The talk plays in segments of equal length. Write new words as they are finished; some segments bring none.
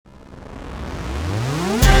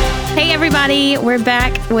Hey everybody, we're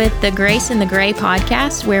back with the Grace in the Gray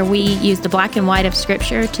podcast, where we use the black and white of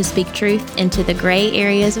Scripture to speak truth into the gray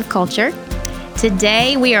areas of culture.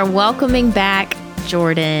 Today we are welcoming back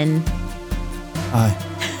Jordan. Hi.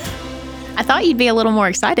 I thought you'd be a little more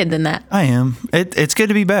excited than that. I am. It's good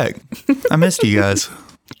to be back. I missed you guys.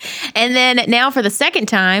 And then now for the second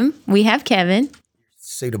time, we have Kevin.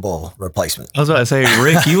 Suitable replacement. I was about to say,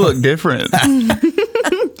 Rick, you look different.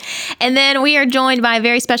 And then we are joined by a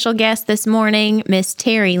very special guest this morning, Miss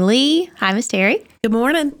Terry Lee. Hi, Miss Terry. Good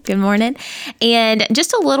morning. Good morning. And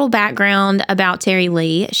just a little background about Terry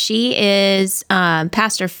Lee. She is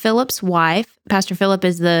Pastor Philip's wife. Pastor Philip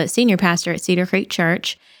is the senior pastor at Cedar Creek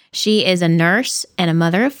Church. She is a nurse and a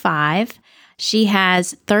mother of 5. She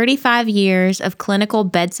has 35 years of clinical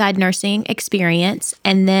bedside nursing experience.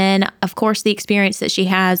 And then, of course, the experience that she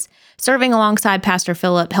has serving alongside Pastor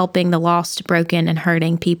Philip, helping the lost, broken, and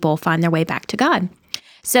hurting people find their way back to God.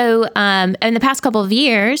 So in the past couple of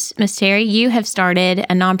years, Ms. Terry, you have started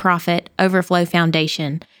a nonprofit, Overflow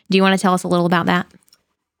Foundation. Do you want to tell us a little about that?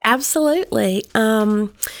 Absolutely. Our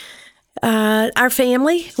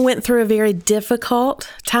family went through a very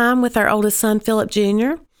difficult time with our oldest son, Philip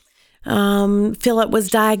Jr. Philip was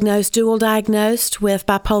dual diagnosed with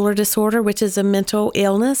bipolar disorder, which is a mental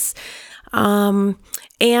illness,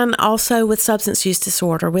 and also with substance use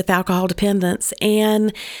disorder, with alcohol dependence.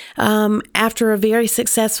 And after a very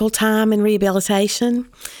successful time in rehabilitation,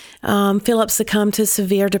 Philip succumbed to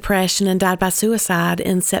severe depression and died by suicide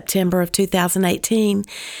in September of 2018.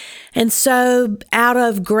 And so out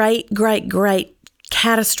of great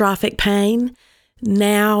catastrophic pain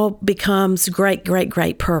now becomes great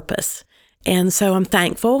purpose. And so I'm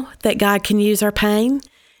thankful that God can use our pain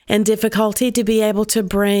and difficulty to be able to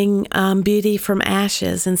bring beauty from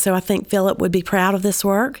ashes. And so I think Philip would be proud of this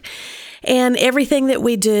work. And everything that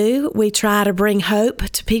we do, we try to bring hope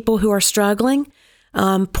to people who are struggling,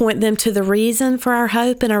 point them to the reason for our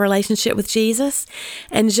hope and our relationship with Jesus,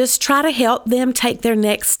 and just try to help them take their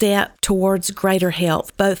next step towards greater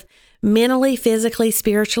health, both mentally, physically,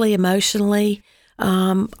 spiritually, emotionally,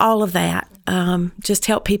 all of that. Just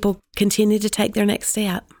help people continue to take their next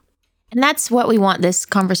step. And that's what we want this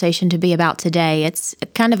conversation to be about today. It's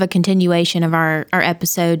kind of a continuation of our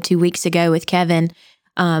episode 2 weeks ago with Kevin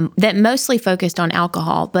that mostly focused on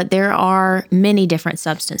alcohol, but there are many different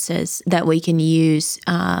substances that we can use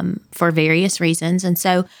for various reasons. And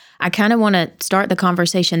so I kind of want to start the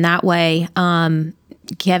conversation that way.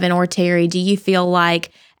 Kevin or Terry, do you feel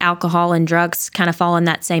like alcohol and drugs kind of fall in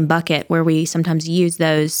that same bucket where we sometimes use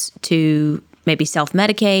those to maybe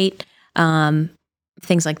self-medicate,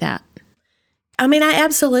 things like that? I mean, I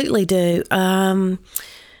absolutely do.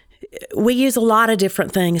 We use a lot of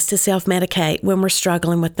different things to self-medicate when we're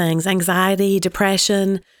struggling with things, anxiety,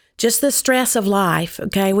 depression, just the stress of life,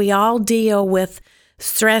 okay? We all deal with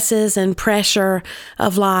stresses and pressure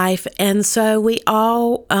of life, and so we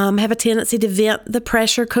all have a tendency to vent the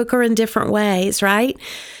pressure cooker in different ways, right?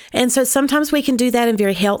 And so sometimes we can do that in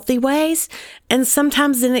very healthy ways, and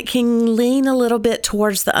sometimes then it can lean a little bit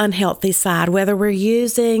towards the unhealthy side, whether we're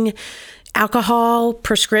using alcohol,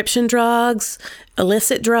 prescription drugs,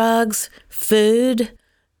 illicit drugs, food,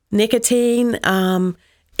 nicotine,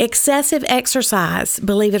 excessive exercise,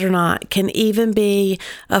 believe it or not, can even be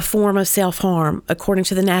a form of self-harm, according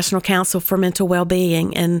to the National Council for Mental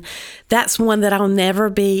Well-Being. And that's one that I'll never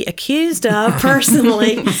be accused of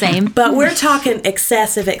personally. Same. But we're talking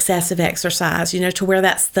excessive exercise, to where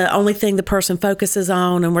that's the only thing the person focuses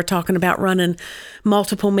on. And we're talking about running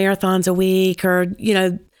multiple marathons a week or,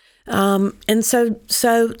 and so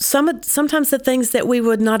sometimes the things that we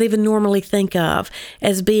would not even normally think of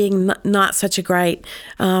as being not such a great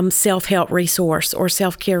self-help resource or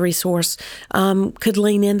self-care resource could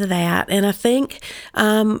lean into that. And I think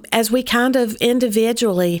as we kind of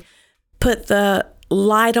individually put the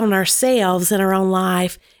light on ourselves in our own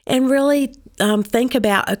life and really think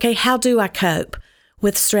about, okay, how do I cope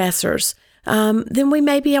with stressors? Then we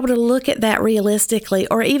may be able to look at that realistically,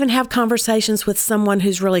 or even have conversations with someone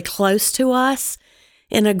who's really close to us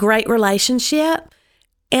in a great relationship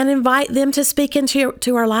and invite them to speak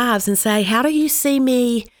into our lives and say, how do you see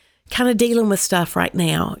me kind of dealing with stuff right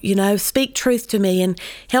now? Speak truth to me and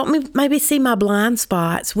help me maybe see my blind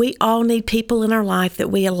spots. We all need people in our life that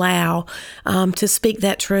we allow to speak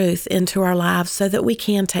that truth into our lives so that we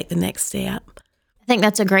can take the next step. I think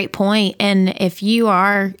that's a great point. And if you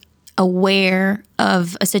are aware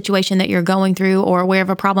of a situation that you're going through or aware of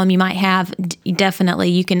a problem you might have, definitely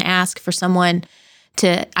you can ask for someone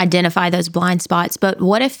to identify those blind spots. But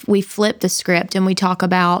what if we flip the script and we talk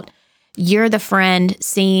about you're the friend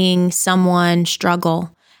seeing someone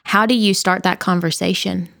struggle? How do you start that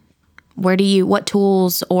conversation? what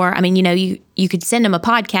tools, or, I mean, you could send them a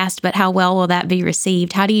podcast, but how well will that be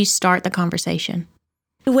received? How do you start the conversation?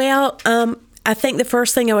 Well, I think the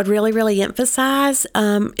first thing I would really, really emphasize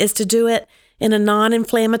is to do it in a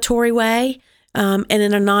non-inflammatory way and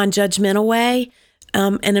in a non-judgmental way,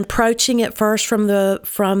 and approaching it first from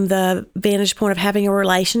the vantage point of having a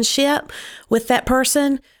relationship with that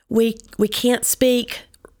person. We can't speak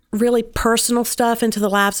really personal stuff into the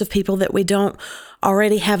lives of people that we don't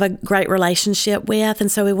already have a great relationship with,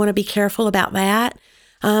 and so we want to be careful about that.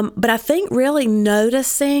 But I think really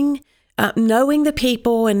noticing, knowing the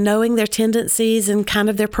people and knowing their tendencies and kind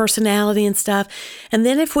of their personality and stuff, and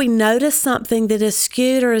then if we notice something that is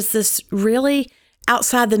skewed or is this really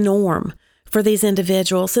outside the norm for these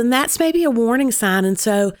individuals, and that's maybe a warning sign. And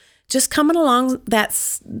so just coming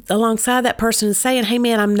alongside that person and saying, hey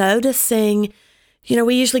man, I'm noticing,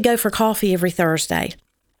 we usually go for coffee every Thursday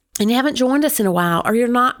and you haven't joined us in a while, or you're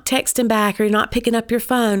not texting back, or you're not picking up your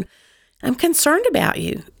phone. I'm concerned about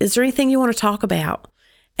you. Is there anything you want to talk about?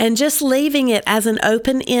 And just leaving it as an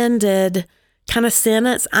open-ended kind of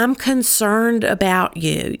sentence, I'm concerned about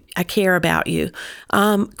you, I care about you,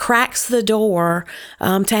 cracks the door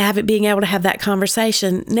to being able to have that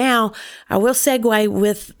conversation. Now, I will segue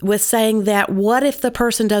with saying that what if the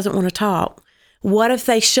person doesn't want to talk? What if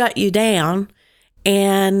they shut you down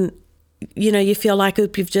and you feel like,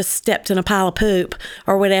 you've just stepped in a pile of poop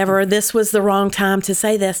or whatever, this was the wrong time to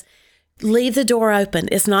say this? Leave the door open.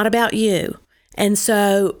 It's not about you. And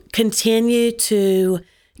so continue to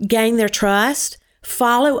gain their trust,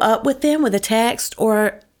 follow up with them with a text,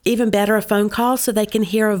 or even better, a phone call so they can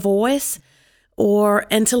hear a voice,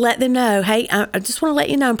 and to let them know, hey, I just want to let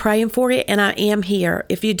you know I'm praying for you and I am here.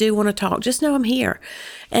 If you do want to talk, just know I'm here.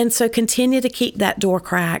 And so continue to keep that door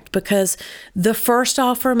cracked, because the first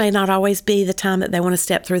offer may not always be the time that they want to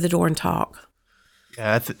step through the door and talk.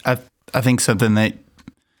 Yeah, I think something that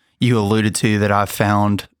you alluded to that I've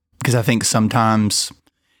found, because I think sometimes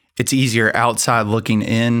it's easier outside looking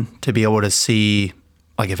in to be able to see,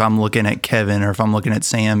 like if I'm looking at Kevin or if I'm looking at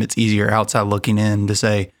Sam, it's easier outside looking in to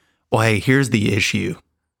say, well, hey, here's the issue.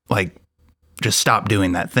 Like, just stop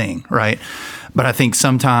doing that thing, right? But I think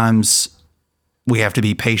sometimes we have to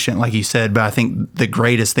be patient, like you said, but I think the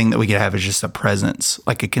greatest thing that we could have is just a presence,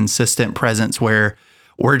 like a consistent presence where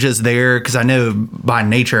we're just there, because I know by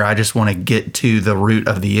nature, I just want to get to the root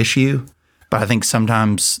of the issue. But I think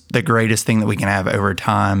sometimes the greatest thing that we can have over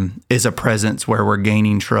time is a presence where we're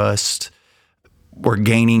gaining trust.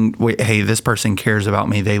 Hey, this person cares about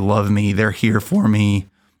me. They love me. They're here for me.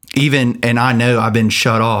 And I know I've been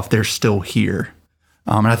shut off. They're still here.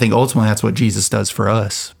 And I think ultimately that's what Jesus does for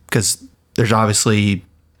us, because there's obviously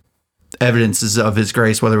evidences of his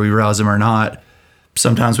grace, whether we realize them or not.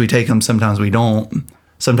 Sometimes we take them, sometimes we don't.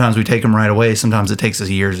 Sometimes we take them right away. Sometimes it takes us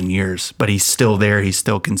years and years, but he's still there. He's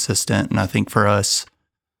still consistent. And I think for us,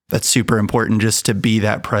 that's super important, just to be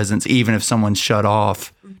that presence, even if someone's shut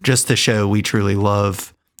off, just to show we truly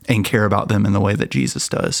love and care about them in the way that Jesus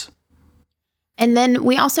does. And then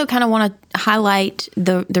we also kind of want to highlight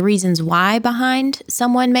the reasons why behind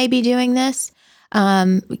someone may be doing this.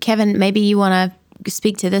 Kevin, maybe you want to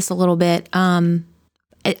speak to this a little bit.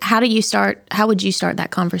 How would you start that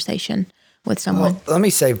conversation with someone? Well, let me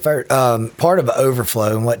say first, part of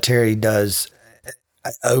Overflow and what Terry does,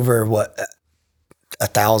 over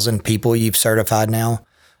 1,000 people you've certified now.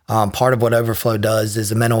 Part of what Overflow does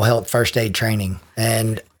is a mental health first aid training.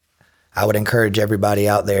 And I would encourage everybody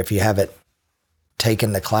out there, if you haven't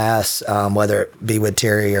taken the class, whether it be with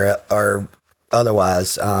Terry or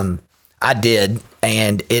otherwise, I did.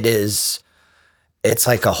 And it's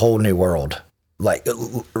like a whole new world. Like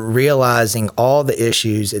realizing all the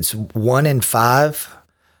issues. It's 1 in 5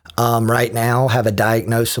 right now have a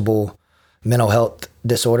diagnosable mental health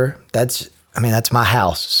disorder. That's my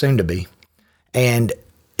house, soon to be. And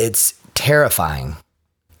it's terrifying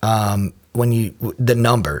when the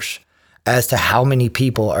numbers as to how many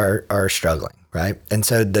people are struggling, right? And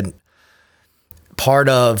so the part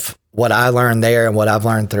of what I learned there and what I've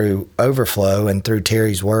learned through Overflow and through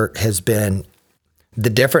Terry's work has been the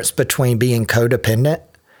difference between being codependent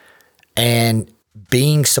and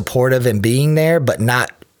being supportive and being there, but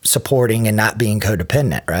not supporting and not being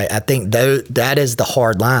codependent, right? I think that is the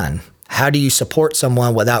hard line. How do you support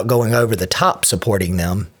someone without going over the top supporting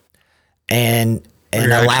them and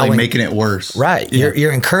allowing, making it worse? Right. Yeah.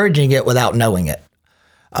 You're encouraging it without knowing it.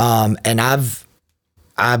 And I've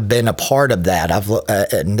been a part of that.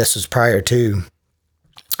 And this was prior to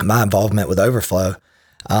my involvement with Overflow.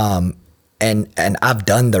 And I've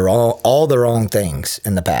done all the wrong things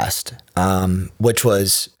in the past, which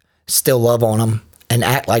was still love on them and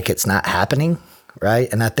act like it's not happening,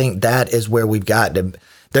 right? And I think that is where we've got to.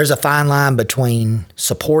 There's a fine line between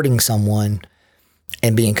supporting someone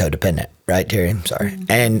and being codependent, right, Terry? I'm sorry.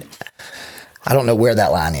 And I don't know where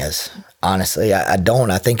that line is. Honestly, I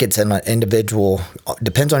don't. I think it's an individual,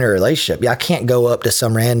 depends on your relationship. Yeah, I can't go up to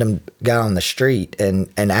some random guy on the street and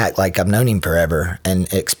act like I've known him forever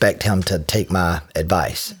and expect him to take my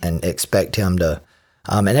advice and expect him to,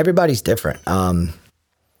 and everybody's different.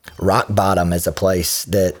 Rock bottom is a place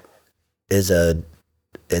that it's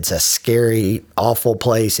a scary, awful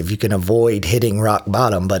place if you can avoid hitting rock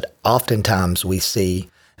bottom. But oftentimes we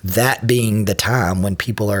see that being the time when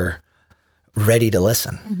people are ready to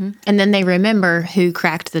listen. Mm-hmm. And then they remember who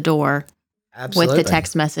cracked the door Absolutely. with the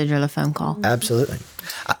text message or the phone call. Absolutely.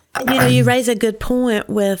 You raise a good point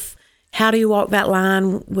with how do you walk that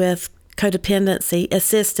line with codependency,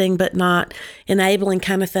 assisting but not enabling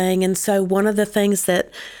kind of thing. And so one of the things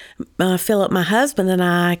that Philip, my husband, and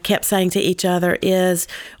I kept saying to each other is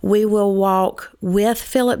we will walk with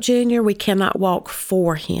Philip Jr., we cannot walk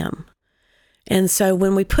for him. And so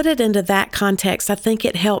when we put it into that context, I think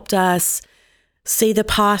it helped us see the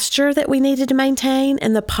posture that we needed to maintain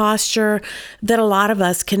and the posture that a lot of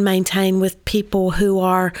us can maintain with people who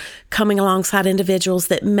are coming alongside individuals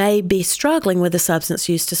that may be struggling with a substance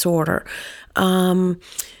use disorder. It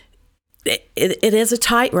is a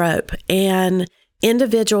tightrope, and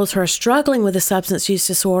individuals who are struggling with a substance use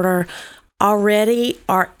disorder already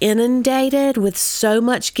are inundated with so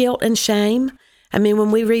much guilt and shame. I mean,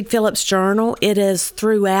 when we read Philip's journal, it is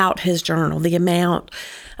throughout his journal, the amount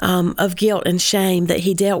of guilt and shame that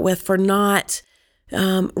he dealt with for not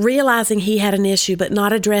realizing he had an issue, but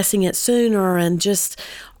not addressing it sooner, and just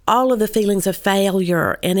all of the feelings of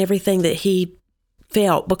failure and everything that he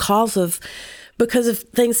felt because of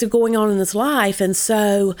things that are going on in his life. And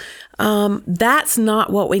so that's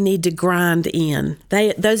not what we need to grind in.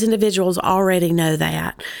 Those individuals already know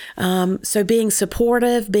that. So being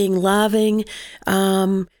supportive, being loving,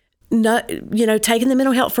 taking the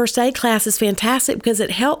mental health first aid class is fantastic because it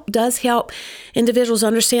does help individuals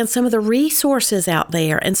understand some of the resources out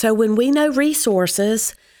there. And so when we know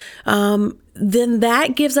resources, then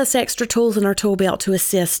that gives us extra tools in our tool belt to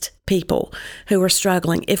assist people who are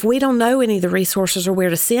struggling. If we don't know any of the resources or where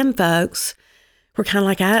to send folks, we're kind of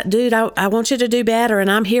like, I want you to do better, and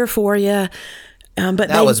I'm here for you. But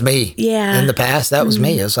that was me. Yeah. In the past, that was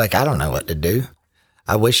me. It was like, I don't know what to do.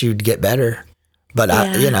 I wish you'd get better. But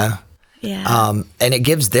Yeah. And it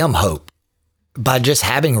gives them hope by just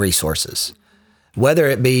having resources, whether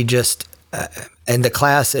it be just in the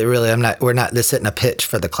class. We're not this isn't a pitch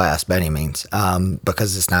for the class by any means,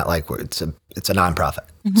 because it's not like it's a nonprofit,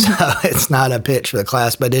 so it's not a pitch for the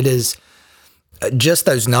class. But it is just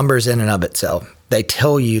those numbers in and of itself. They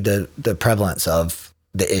tell you the prevalence of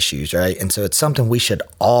the issues, right? And so it's something we should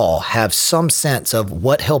all have some sense of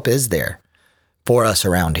what help is there for us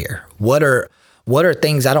around here. What are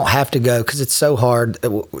things I don't have to go, because it's so hard.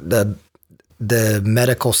 The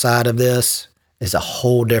medical side of this is a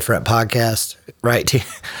whole different podcast, right?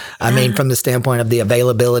 I mean, from the standpoint of the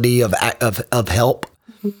availability of help,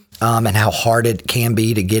 and how hard it can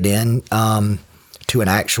be to get in to an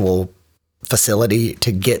actual facility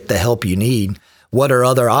to get the help you need. What are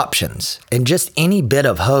other options? And just any bit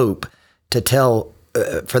of hope to tell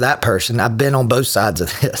for that person. I've been on both sides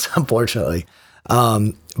of this, unfortunately.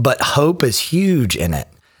 But hope is huge in it,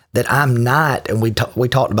 that I'm not, and we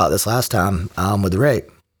talked about this last time with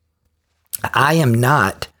Rick, I am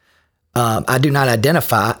not, I do not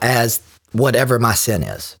identify as whatever my sin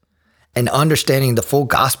is. And understanding the full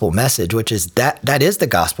gospel message, which is that is the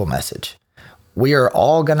gospel message. We are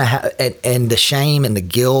all going to have, and the shame and the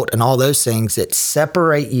guilt and all those things that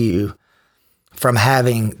separate you from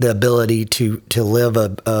having the ability to live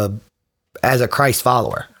as a Christ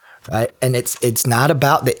follower. Right. And it's not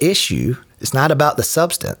about the issue. It's not about the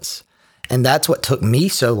substance. And that's what took me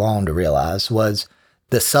so long to realize, was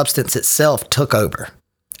the substance itself took over.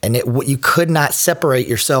 And you could not separate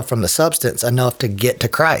yourself from the substance enough to get to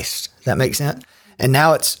Christ. Does that make sense? And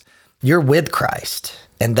now you're with Christ.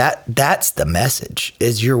 And that's the message,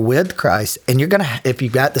 is you're with Christ. And you're going to, if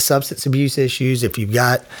you've got the substance abuse issues, if you've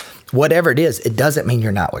got whatever it is, it doesn't mean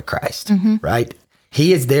you're not with Christ, right?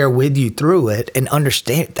 He is there with you through it, and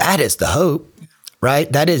understand that is the hope, right?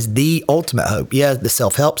 That is the ultimate hope. Yeah, the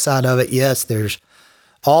self-help side of it. Yes, there's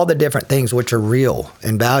all the different things which are real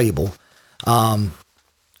and valuable.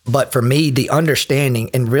 But for me, the understanding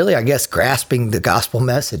and really, I guess, grasping the gospel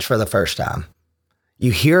message for the first time.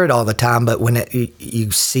 You hear it all the time, but when you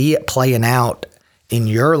see it playing out in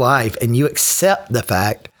your life and you accept the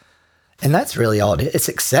fact, and that's really all it is. It's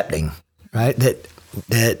accepting, right?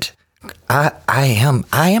 That I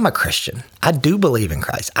am a Christian. I do believe in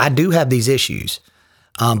Christ. I do have these issues.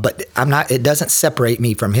 But I'm not, it doesn't separate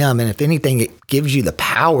me from him. And if anything, it gives you the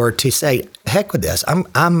power to say, heck with this.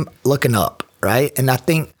 I'm looking up, right? And I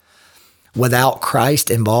think without Christ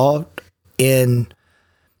involved in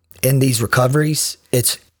these recoveries,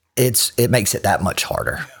 it makes it that much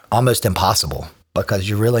harder, almost impossible, because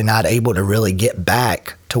you're really not able to really get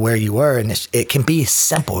back to where you were. And it can be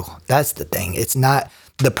simple. That's the thing. It's not,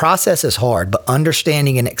 the process is hard, but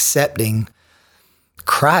understanding and accepting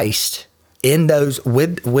Christ in those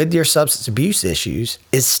with your substance abuse issues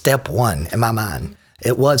is step one in my mind.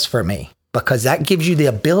 It was for me, because that gives you the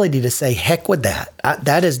ability to say, heck with that.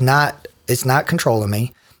 It's not controlling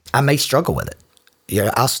me. I may struggle with it.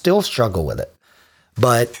 I'll still struggle with it.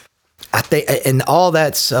 But I think, and all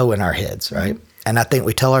that's so in our heads, right? And I think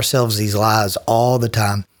we tell ourselves these lies all the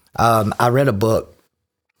time. I read a book,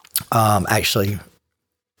 actually,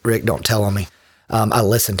 Rick, don't tell on me. I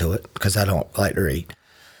listened to it because I don't like to read.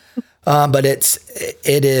 But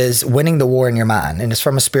it is Winning the War in Your Mind, and it's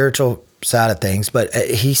from a spiritual side of things. But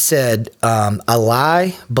he said, a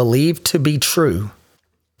lie believed to be true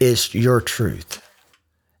is your truth.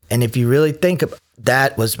 And if you really think about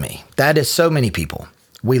that, was me. That is so many people.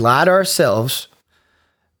 We lie to ourselves,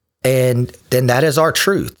 and then that is our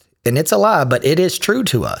truth. And it's a lie, but it is true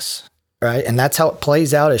to us, right? And that's how it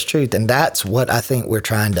plays out as truth. And that's what I think we're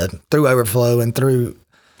trying to, through Overflow and through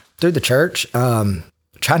the church, trying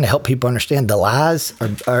to help people understand the lies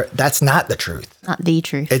are that's not the truth. Not the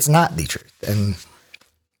truth. It's not the truth. And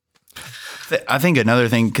I think another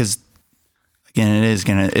thing, because again,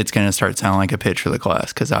 it's gonna start sounding like a pitch for the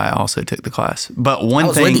class, because I also took the class. But one I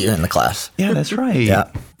was thing, with you in the class. yeah, that's right.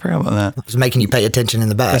 Yeah. Forgot about that. I was making you pay attention in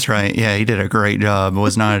the back. That's right. Yeah, he did a great job. It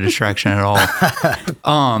was not a distraction at all.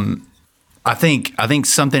 I think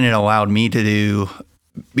something it allowed me to do,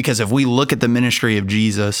 because if we look at the ministry of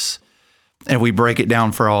Jesus and we break it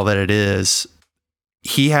down for all that it is,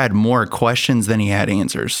 he had more questions than he had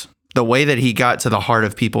answers. The way that he got to the heart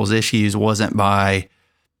of people's issues wasn't by,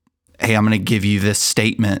 hey, I'm going to give you this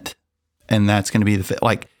statement and that's going to be the fit.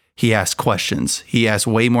 Like, he asked questions. He asked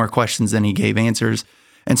way more questions than he gave answers.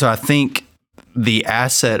 And so I think the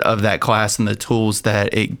asset of that class and the tools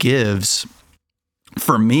that it gives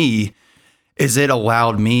for me is it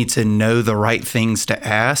allowed me to know the right things to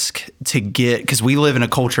ask to get, because we live in a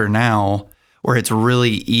culture now where it's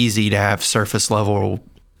really easy to have surface level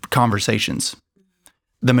conversations.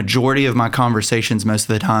 The majority of my conversations most of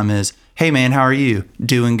the time is, hey man, how are you?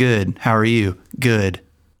 Doing good. How are you? Good.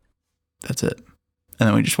 That's it. And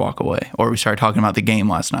then we just walk away, or we start talking about the game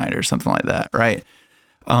last night or something like that. Right.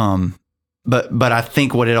 But I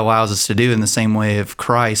think what it allows us to do in the same way of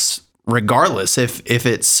Christ, regardless if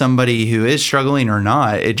it's somebody who is struggling or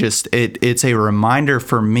not, it's a reminder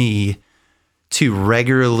for me to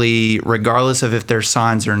regularly, regardless of if there's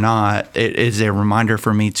signs or not, it is a reminder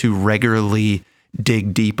for me to regularly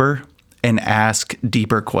dig deeper and ask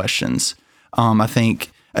deeper questions. I think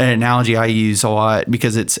an analogy I use a lot,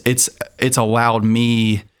 because it's allowed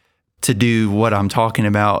me to do what I'm talking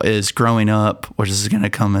about, is growing up, which is going to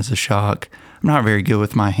come as a shock. I'm not very good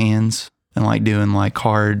with my hands and like doing like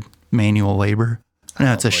hard manual labor. I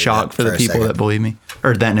know it's a shock for the people that believe me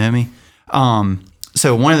or that know me.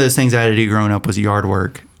 So one of those things I had to do growing up was yard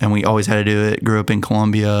work, and we always had to do it. Grew up in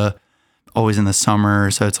Columbia, always in the summer.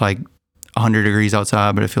 So it's like 100 degrees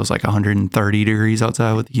outside, but it feels like 130 degrees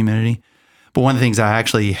outside with the humidity. But one of the things I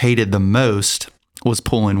actually hated the most was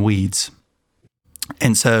pulling weeds.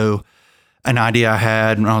 And so an idea I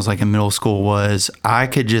had when I was like in middle school was I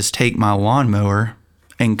could just take my lawnmower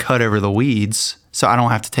and cut over the weeds so I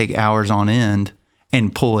don't have to take hours on end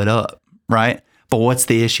and pull it up, right? But what's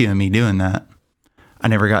the issue in me doing that? I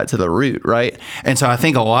never got to the root, right? And so I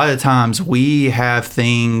think a lot of times we have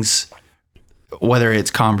things, whether it's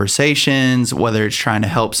conversations, whether it's trying to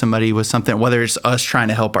help somebody with something, whether it's us trying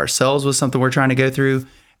to help ourselves with something we're trying to go through,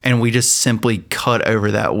 and we just simply cut over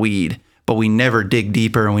that weed, but we never dig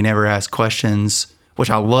deeper and we never ask questions, which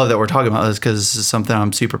I love that we're talking about this, because this is something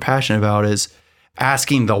I'm super passionate about, is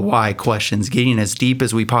asking the why questions, getting as deep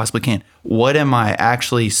as we possibly can. What am I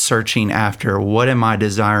actually searching after? What am I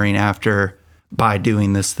desiring after by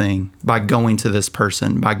doing this thing, by going to this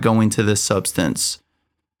person, by going to this substance?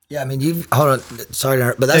 Yeah, I mean, hold on,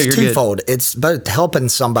 sorry, but that's twofold. Good. It's both helping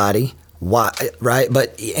somebody, why, right?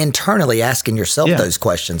 But internally asking yourself those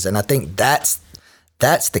questions. And I think that's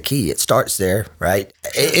the key. It starts there, right?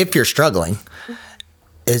 If you're struggling,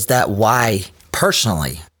 is that why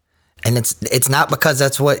personally? And it's not because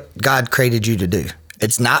that's what God created you to do.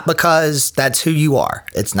 It's not because that's who you are.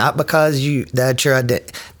 It's not because that's your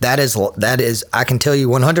identity. That is, I can tell you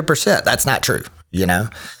 100% that's not true,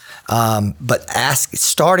 But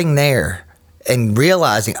starting there and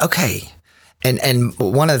realizing, okay, and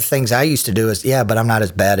one of the things I used to do is, but I'm not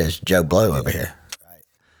as bad as Joe Blow over here.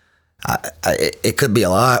 It could be a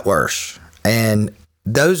lot worse. And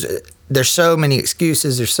there's so many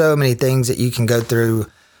excuses. There's so many things that you can go through.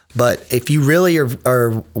 But if you really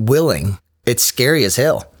are willing, it's scary as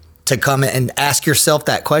hell to come and ask yourself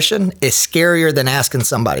that question. It's scarier than asking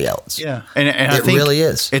somebody else. Yeah. And I think really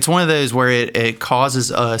is. It's one of those where it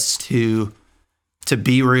causes us to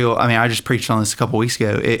be real. I mean, I just preached on this a couple weeks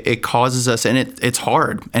ago. It causes us, and it's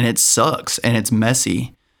hard and it sucks and it's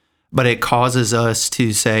messy, but it causes us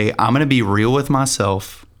to say, I'm going to be real with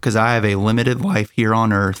myself because I have a limited life here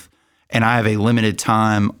on earth and I have a limited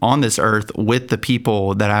time on this earth with the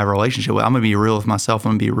people that I have a relationship with. I'm going to be real with myself.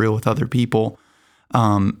 I'm going to be real with other people.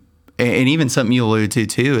 And even something you alluded to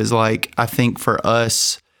too is like, I think for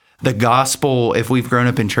us, the gospel, if we've grown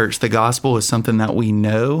up in church, the gospel is something that we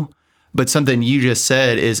know. But something you just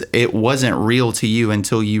said is it wasn't real to you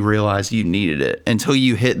until you realized you needed it, until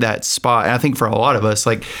you hit that spot. And I think for a lot of us,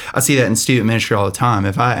 like I see that in student ministry all the time.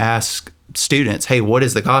 If I ask students, hey, what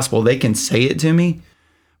is the gospel? They can say it to me,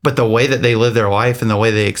 but the way that they live their life and the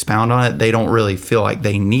way they expound on it, they don't really feel like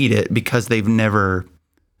they need it because they've never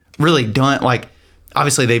really done, like,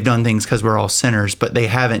 obviously they've done things because we're all sinners, but they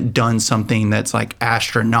haven't done something that's like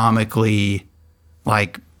astronomically,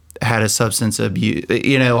 like, had a substance abuse,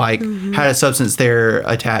 had a substance they're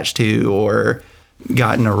attached to or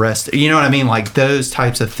gotten arrested. You know what I mean? Like those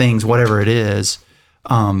types of things, whatever it is.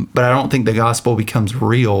 But I don't think the gospel becomes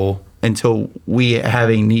real until we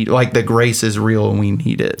have a need, like the grace is real and we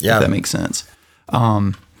need it, if that makes sense.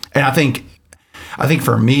 And I think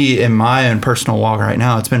for me in my own personal walk right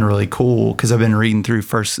now, it's been really cool because I've been reading through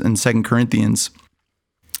 1st and 2nd Corinthians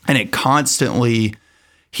and it constantly,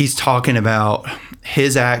 he's talking about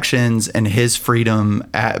his actions and his freedom.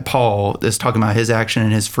 Paul is talking about his action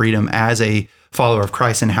and his freedom as a follower of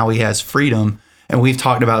Christ and how he has freedom. And we've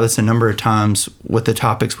talked about this a number of times with the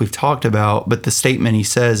topics we've talked about. But the statement he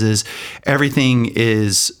says is everything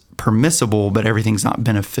is permissible, but everything's not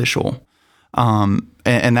beneficial. And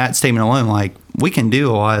that statement alone, like we can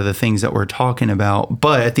do a lot of the things that we're talking about.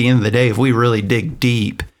 But at the end of the day, if we really dig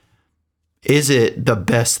deep, is it the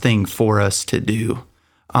best thing for us to do?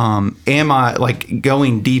 Am I like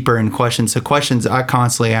going deeper in questions? So questions I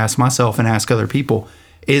constantly ask myself and ask other people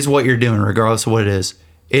is what you're doing, regardless of what it is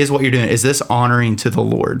what you're doing. Is this honoring to the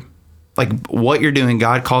Lord? Like what you're doing,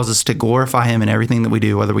 God calls us to glorify him in everything that we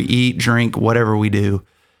do, whether we eat, drink, whatever we do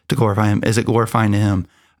to glorify him. Is it glorifying to him?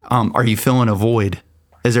 Are you feeling a void?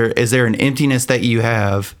 Is there an emptiness that you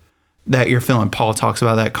have that you're feeling? Paul talks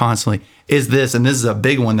about that constantly. Is this, and this is a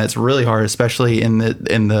big one that's really hard, especially in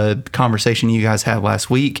the conversation you guys had last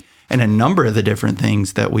week, and a number of the different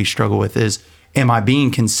things that we struggle with is, am I being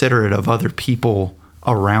considerate of other people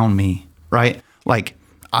around me, right? Like,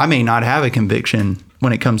 I may not have a conviction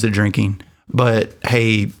when it comes to drinking, but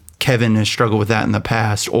hey, Kevin has struggled with that in the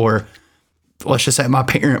past, or let's just say my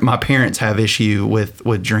parents have issue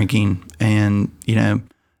with drinking, and they're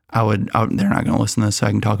not going to listen to this, so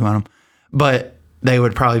I can talk about them, but they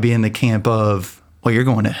would probably be in the camp of, well, you're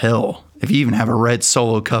going to hell if you even have a red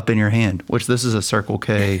Solo cup in your hand, which this is a Circle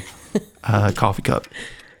K coffee cup.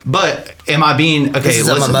 But am I being okay? This is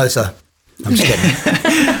a mimosa. I'm just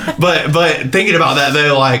kidding. but thinking about that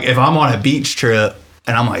though, like if I'm on a beach trip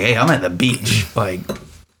and I'm like, hey, I'm at the beach, like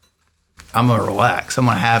I'm gonna relax, I'm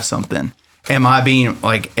gonna have something. Am I going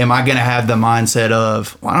to have the mindset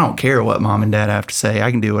of, well, I don't care what mom and dad have to say, I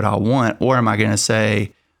can do what I want? Or am I going to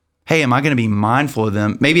say, hey, am I going to be mindful of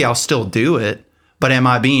them? Maybe I'll still do it, but am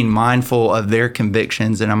I being mindful of their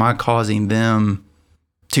convictions, and am I causing them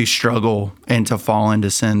to struggle and to fall into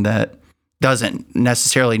sin that doesn't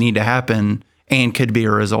necessarily need to happen and could be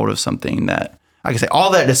a result of something that, like I say, all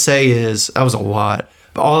that to say is, that was a lot,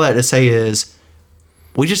 but all that to say is,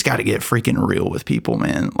 we just got to get freaking real with people,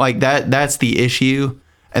 man. Like that's the issue.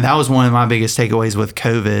 And that was one of my biggest takeaways with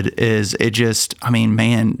COVID is it just, I mean,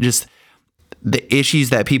 man, just the issues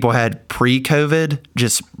that people had pre-COVID,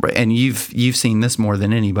 just, and you've seen this more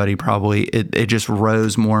than anybody probably, it just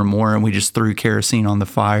rose more and more, and we just threw kerosene on the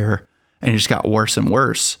fire, and it just got worse and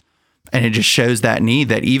worse. And it just shows that need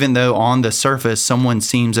that even though on the surface someone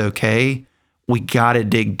seems okay, we got to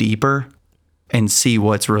dig deeper and see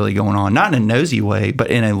what's really going on. Not in a nosy way, but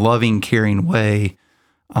in a loving, caring way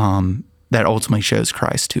that ultimately shows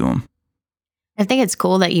Christ to them. I think it's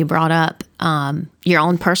cool that you brought up your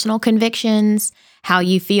own personal convictions how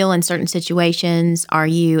you feel in certain situations. Are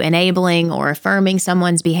you enabling or affirming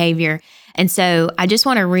someone's behavior? And so I just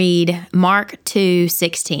want to read Mark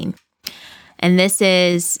 2:16. And this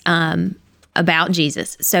is about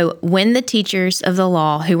Jesus. So when the teachers of the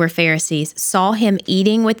law, who were Pharisees, saw him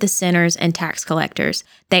eating with the sinners and tax collectors,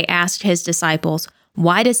 they asked his disciples,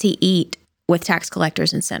 "Why does he eat with tax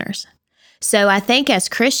collectors and sinners?" So I think as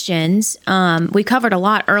Christians, we covered a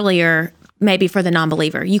lot earlier, maybe for the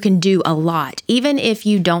non-believer. You can do a lot. Even if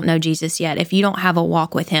you don't know Jesus yet, if you don't have a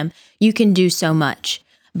walk with him, you can do so much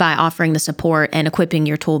by offering the support and equipping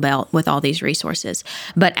your tool belt with all these resources.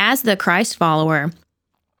 But as the Christ follower,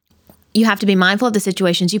 you have to be mindful of the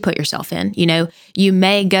situations you put yourself in. You know, you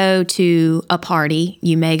may go to a party,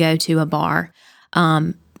 you may go to a bar.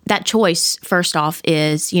 That choice, first off,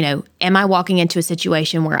 is, you know, am I walking into a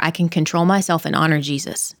situation where I can control myself and honor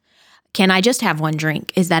Jesus? Can I just have one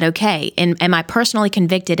drink? Is that okay? And am I personally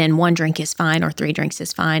convicted and 1 drink is fine or 3 drinks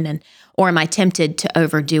is fine? Or am I tempted to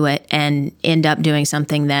overdo it and end up doing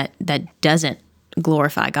something that doesn't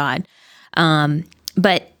glorify God?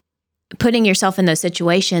 But putting yourself in those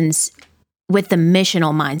situations with the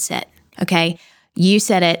missional mindset, okay? You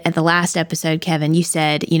said it at the last episode, Kevin. You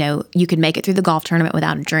said, you know, you could make it through the golf tournament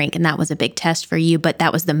without a drink, and that was a big test for you, but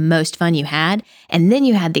that was the most fun you had. And then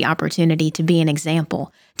you had the opportunity to be an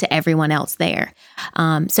example to everyone else there.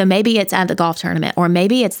 So maybe it's at the golf tournament, or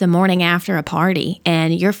maybe it's the morning after a party,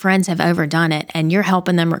 and your friends have overdone it, and you're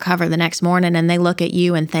helping them recover the next morning, and they look at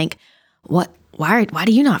you and think, why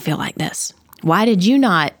do you not feel like this? Why did you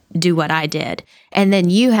not do what I did? And then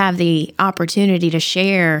you have the opportunity to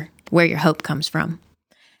share where your hope comes from.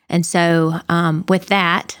 And so with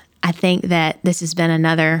that, I think that this has been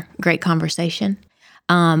another great conversation.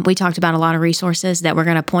 We talked about a lot of resources that we're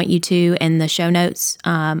going to point you to in the show notes.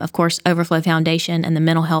 Of course, Overflow Foundation and the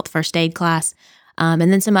mental health first aid class. And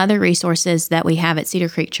then some other resources that we have at Cedar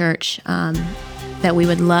Creek Church that we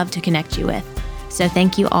would love to connect you with. So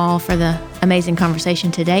thank you all for the amazing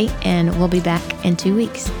conversation today, and we'll be back in 2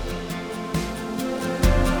 weeks.